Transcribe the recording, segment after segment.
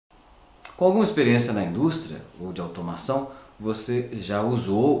Com alguma experiência na indústria ou de automação, você já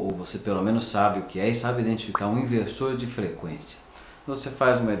usou ou você pelo menos sabe o que é e sabe identificar um inversor de frequência. Você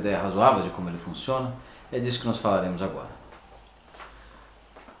faz uma ideia razoável de como ele funciona? É disso que nós falaremos agora.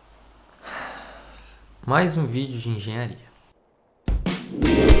 Mais um vídeo de engenharia.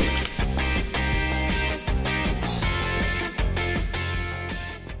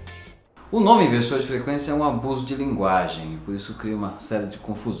 O nome inversor de frequência é um abuso de linguagem, por isso cria uma série de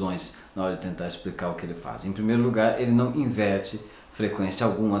confusões na hora de tentar explicar o que ele faz. Em primeiro lugar, ele não inverte frequência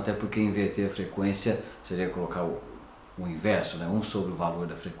alguma, até porque inverter a frequência seria colocar o inverso, né? 1 sobre o valor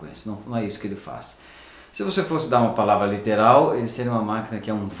da frequência. Não é isso que ele faz. Se você fosse dar uma palavra literal, ele seria uma máquina que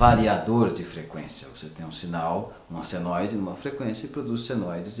é um variador de frequência. Você tem um sinal, um senoide numa frequência e produz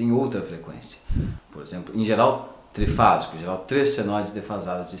senoides em outra frequência. Por exemplo, em geral, trifásico, em geral 3 senoides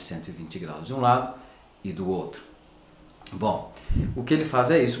defasados de 120 graus de um lado e do outro. Bom, o que ele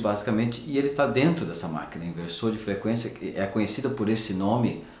faz é isso basicamente, e ele está dentro dessa máquina, inversor de frequência, que é conhecida por esse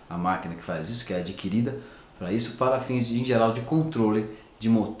nome, a máquina que faz isso, que é adquirida para isso, para fins em geral de controle de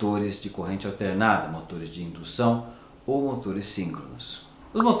motores de corrente alternada, motores de indução ou motores síncronos.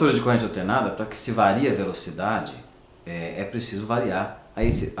 Os motores de corrente alternada, para que se varie a velocidade, é preciso variar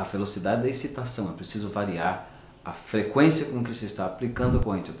a velocidade da excitação, é preciso variar a frequência com que se está aplicando a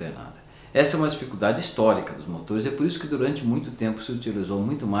corrente alternada. Essa é uma dificuldade histórica dos motores, é por isso que durante muito tempo se utilizou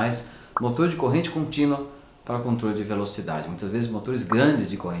muito mais motor de corrente contínua para controle de velocidade, muitas vezes motores grandes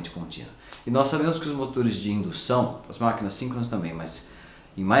de corrente contínua. E nós sabemos que os motores de indução, as máquinas síncronas também, mas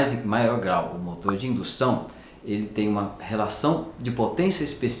em maior grau o motor de indução, ele tem uma relação de potência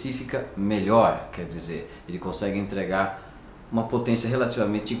específica melhor, quer dizer, ele consegue entregar uma potência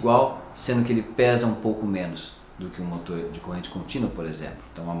relativamente igual, sendo que ele pesa um pouco menos do que um motor de corrente contínua, por exemplo.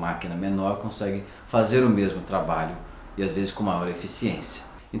 Então uma máquina menor consegue fazer o mesmo trabalho e às vezes com maior eficiência.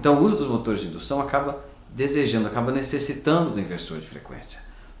 Então o uso dos motores de indução acaba necessitando do inversor de frequência,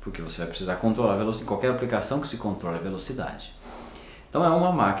 porque você vai precisar controlar a velocidade, em qualquer aplicação que se controle a velocidade. Então é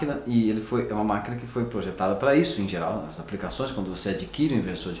uma máquina, e é uma máquina que foi projetada para isso em geral. As aplicações, quando você adquire o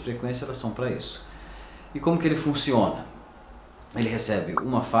inversor de frequência, elas são para isso. E como que ele funciona? Ele recebe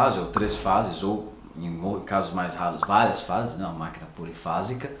uma fase ou 3 fases, ou em casos mais raros, várias fases, né? Uma máquina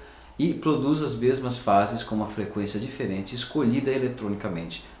polifásica, e produz as mesmas fases com uma frequência diferente, escolhida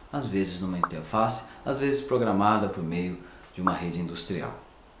eletronicamente, às vezes numa interface, às vezes programada por meio de uma rede industrial.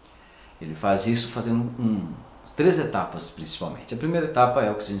 Ele faz isso fazendo 3 etapas principalmente. A primeira etapa é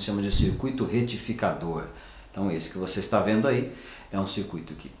o que a gente chama de circuito retificador. Então esse que você está vendo aí é um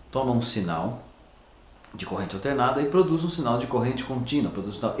circuito que toma um sinal de corrente alternada e produz um sinal de corrente contínua,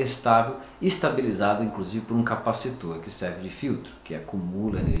 produz um sinal estável, estabilizado inclusive por um capacitor que serve de filtro, que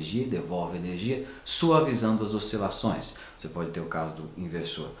acumula energia e devolve energia, suavizando as oscilações. Você pode ter o caso do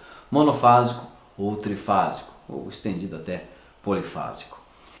inversor monofásico ou trifásico, ou estendido até polifásico.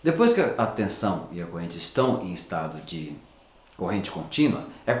 Depois que a tensão e a corrente estão em estado de corrente contínua,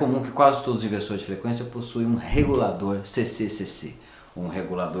 é comum que quase todos os inversores de frequência possuem um regulador CC/CC, um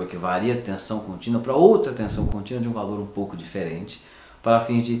regulador que varia a tensão contínua para outra tensão contínua de um valor um pouco diferente, para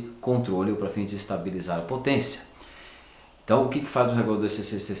fins de controle ou para fins de estabilizar a potência. Então o que faz o regulador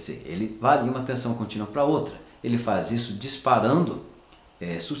CC/CC? Ele varia uma tensão contínua para outra. Ele faz isso disparando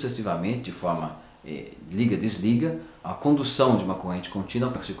sucessivamente, de forma liga-desliga, a condução de uma corrente contínua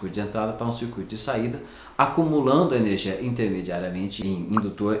para um circuito de entrada para um circuito de saída, acumulando a energia intermediariamente em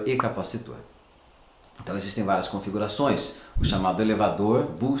indutor e capacitor. Então existem várias configurações, o chamado elevador,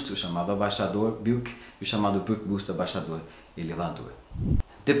 boost, o chamado abaixador, bulk, e o chamado bulk boost abaixador, elevador.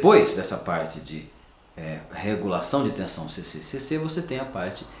 Depois dessa parte de regulação de tensão CC/CC, você tem a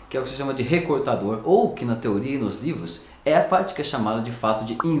parte que é o que se chama de recortador, ou que na teoria e nos livros é a parte que é chamada de fato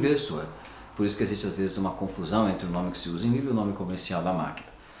de inversor. Por isso que existe às vezes uma confusão entre o nome que se usa em livro e o nome comercial da máquina.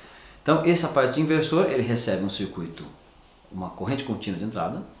 Então essa parte de inversor, ele recebe um circuito, uma corrente contínua de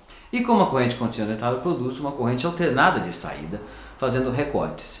entrada, e com uma corrente contínua de entrada produz uma corrente alternada de saída, fazendo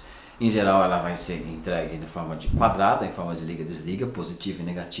recortes. Em geral ela vai ser entregue de forma de quadrada, em forma de liga-desliga, positivo e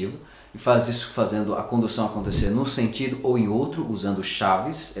negativo, e faz isso fazendo a condução acontecer num sentido ou em outro, usando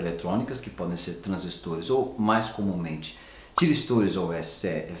chaves eletrônicas, que podem ser transistores ou, mais comumente, tiristores ou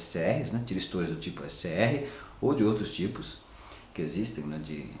SCRs, né? Tiristores do tipo SCR ou de outros tipos que existem, né?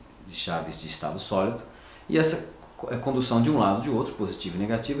 de chaves de estado sólido, e essa condução de um lado de outro, positivo e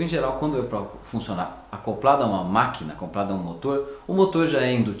negativo, em geral quando é para funcionar acoplado a uma máquina, acoplado a um motor, o motor já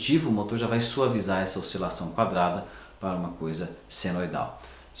é indutivo, o motor já vai suavizar essa oscilação quadrada para uma coisa senoidal.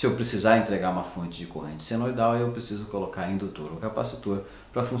 Se eu precisar entregar uma fonte de corrente senoidal, eu preciso colocar indutor ou capacitor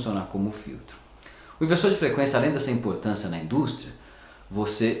para funcionar como filtro. O inversor de frequência, além dessa importância na indústria,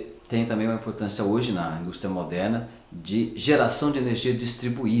 você tem também uma importância hoje na indústria moderna de geração de energia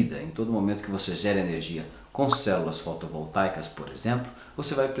distribuída. Em todo momento que você gera energia com células fotovoltaicas, por exemplo,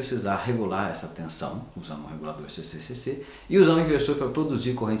 você vai precisar regular essa tensão usando um regulador CCCC e usar um inversor para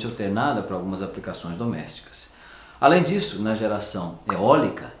produzir corrente alternada para algumas aplicações domésticas. Além disso, na geração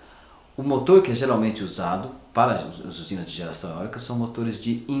eólica, o motor que é geralmente usado para as usinas de geração eólica são motores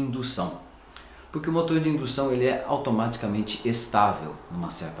de indução, porque o motor de indução ele é automaticamente estável numa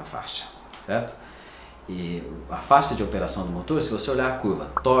certa faixa, certo? E a faixa de operação do motor, se você olhar a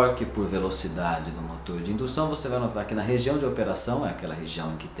curva torque por velocidade do motor de indução, você vai notar que na região de operação, é aquela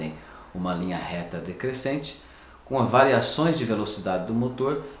região em que tem uma linha reta decrescente, com as variações de velocidade do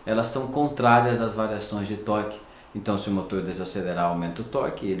motor, elas são contrárias às variações de torque. Então, se o motor desacelerar, aumenta o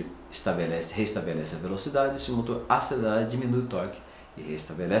torque, ele restabelece a velocidade. Se o motor acelerar, diminui o torque e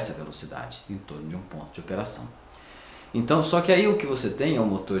restabelece a velocidade em torno de um ponto de operação. Então, só que aí o que você tem é um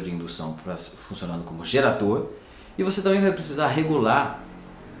motor de indução funcionando como gerador e você também vai precisar regular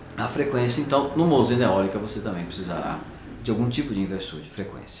a frequência. Então, numa usina eólica você também precisará de algum tipo de inversor de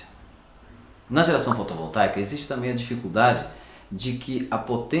frequência. Na geração fotovoltaica existe também a dificuldade de que a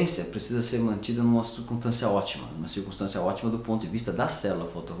potência precisa ser mantida numa circunstância ótima do ponto de vista da célula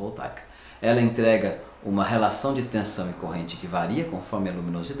fotovoltaica. Ela entrega uma relação de tensão e corrente que varia conforme a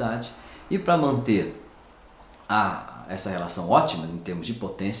luminosidade e para manter essa relação ótima em termos de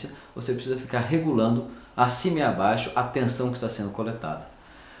potência, você precisa ficar regulando acima e abaixo a tensão que está sendo coletada.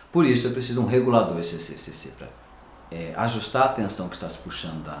 Por isso é preciso um regulador CCCC para ajustar a tensão que está se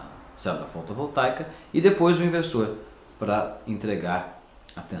puxando da célula fotovoltaica e depois o inversor para entregar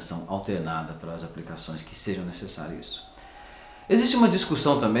a tensão alternada para as aplicações que sejam necessárias isso. Existe uma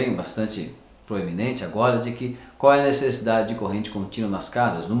discussão também bastante proeminente agora de que qual é a necessidade de corrente contínua nas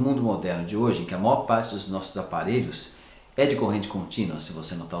casas no mundo moderno de hoje, em que a maior parte dos nossos aparelhos é de corrente contínua. Se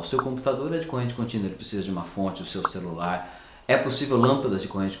você notar, o seu computador é de corrente contínua, ele precisa de uma fonte, o seu celular. É possível lâmpadas de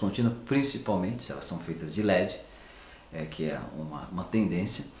corrente contínua, principalmente se elas são feitas de LED, que é uma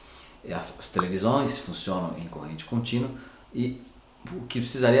tendência. As televisões funcionam em corrente contínua e o que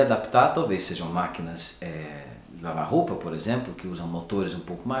precisaria adaptar talvez sejam máquinas de lavar roupa, por exemplo, que usam motores um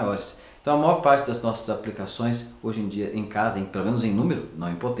pouco maiores. Então a maior parte das nossas aplicações hoje em dia em casa, pelo menos em número,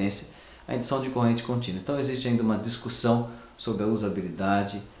 não em potência, a indução de corrente contínua. Então existe ainda uma discussão sobre a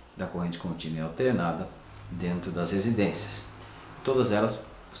usabilidade da corrente contínua e alternada dentro das residências. Todas elas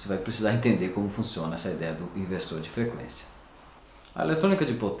você vai precisar entender como funciona essa ideia do inversor de frequência. A eletrônica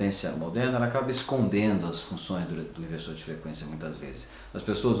de potência moderna ela acaba escondendo as funções do inversor de frequência muitas vezes. As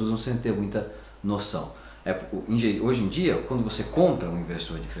pessoas usam sem ter muita noção. Hoje em dia, quando você compra um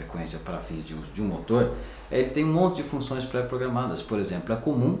inversor de frequência para fins de uso de um motor, ele tem um monte de funções pré-programadas. Por exemplo, é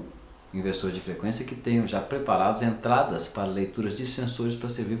comum inversor de frequência que tenham já preparadas entradas para leituras de sensores para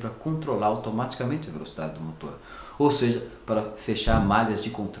servir para controlar automaticamente a velocidade do motor, ou seja, para fechar malhas de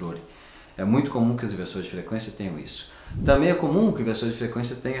controle. É muito comum que os inversores de frequência tenham isso. Também é comum que o inversor de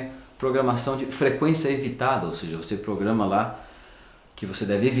frequência tenha programação de frequência evitada, ou seja, você programa lá que você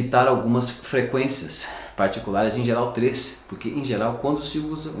deve evitar algumas frequências particulares, em geral 3, porque em geral quando se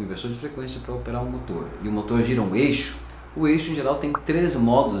usa o inversor de frequência para operar um motor e o motor gira um eixo, o eixo em geral tem 3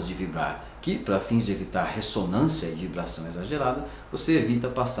 modos de vibrar, que para fins de evitar ressonância e vibração exagerada, você evita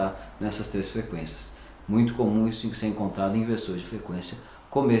passar nessas 3 frequências. Muito comum isso ser encontrado em inversores de frequência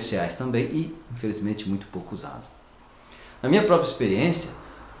comerciais também e infelizmente muito pouco usado. Na minha própria experiência,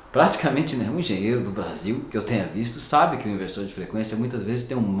 praticamente nenhum engenheiro do Brasil que eu tenha visto sabe que o inversor de frequência muitas vezes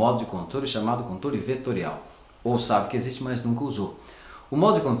tem um modo de controle chamado controle vetorial, ou sabe que existe, mas nunca usou. O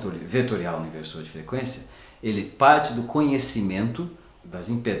modo de controle vetorial no inversor de frequência, ele parte do conhecimento das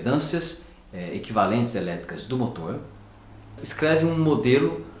impedâncias equivalentes elétricas do motor, escreve um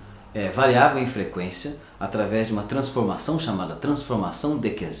modelo variável em frequência através de uma transformação chamada transformação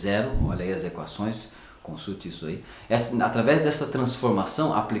de Q0, olha aí as equações, consulte isso aí. Através dessa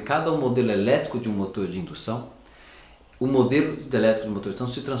transformação aplicada ao modelo elétrico de um motor de indução, o modelo elétrico de motor de indução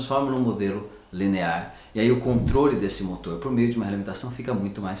se transforma num modelo linear e aí o controle desse motor por meio de uma realimentação fica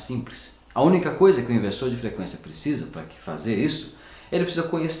muito mais simples. A única coisa que o inversor de frequência precisa para fazer isso, ele precisa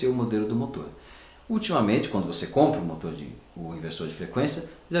conhecer o modelo do motor. Ultimamente, quando você compra o inversor de frequência,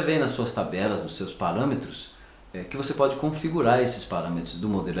 já vem nas suas tabelas, nos seus parâmetros, que você pode configurar esses parâmetros do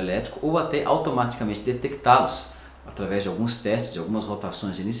modelo elétrico ou até automaticamente detectá-los através de alguns testes, de algumas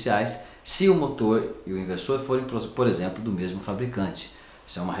rotações iniciais, se o motor e o inversor forem, por exemplo, do mesmo fabricante.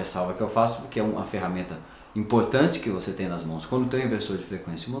 Isso é uma ressalva que eu faço porque é uma ferramenta importante que você tem nas mãos quando tem um inversor de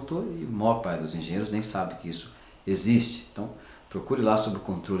frequência e motor e a maior parte dos engenheiros nem sabe que isso existe. Então, procure lá sobre o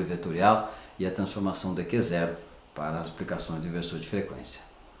controle vetorial e a transformação de Q0 para as aplicações do inversor de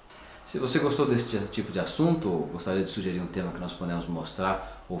frequência. Se você gostou desse tipo de assunto, ou gostaria de sugerir um tema que nós podemos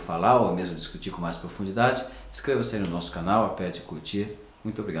mostrar ou falar, ou mesmo discutir com mais profundidade, inscreva-se aí no nosso canal, aperte curtir.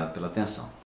 Muito obrigado pela atenção.